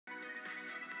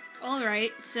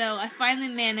Alright, so I finally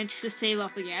managed to save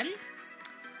up again.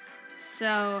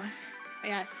 So, I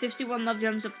got 51 love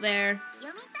gems up there.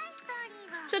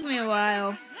 Took me a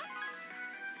while,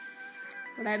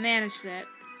 but I managed it.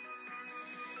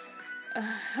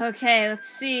 Okay, let's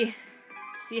see.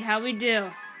 Let's see how we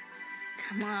do.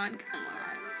 Come on, come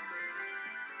on.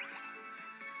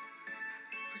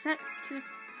 Was that too...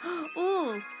 Oh!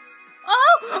 Oh!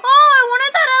 Oh! I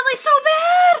wanted that Ellie so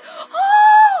bad!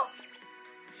 Oh!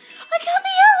 I got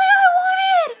the Ellie I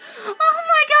wanted! Oh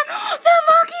my god! That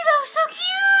monkey, that was so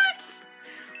cute!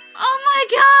 Oh my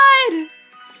god!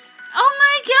 Oh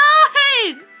my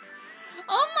god!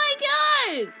 Oh my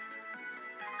god!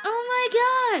 Oh my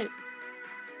god!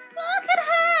 Look at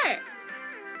her!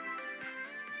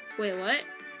 Wait, what?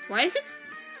 Why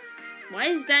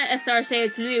is that SR say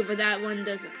it's new, but that one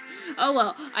doesn't? Oh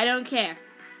well, I don't care.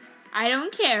 I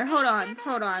don't care. Hold on,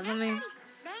 let me...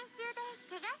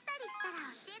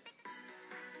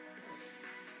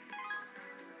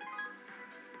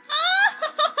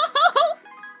 Oh!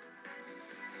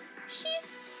 She's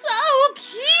so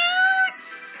cute!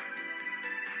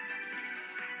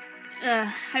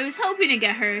 I was hoping to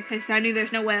get her, because I knew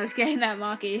there's no way I was getting that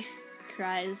Maki.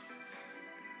 Cries.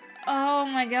 Oh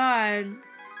my god.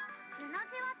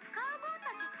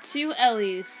 2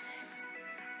 Ellies.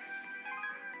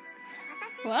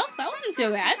 Well, that wasn't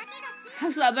too bad.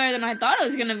 That's a lot better than I thought it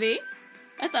was gonna be.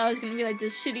 I thought I was gonna be like the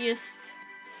shittiest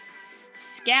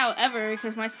scout ever,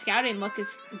 because my scouting luck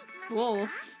is bull.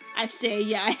 I say,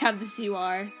 yeah, I have this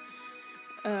UR.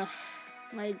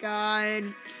 My god.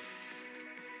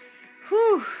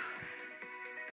 Whew.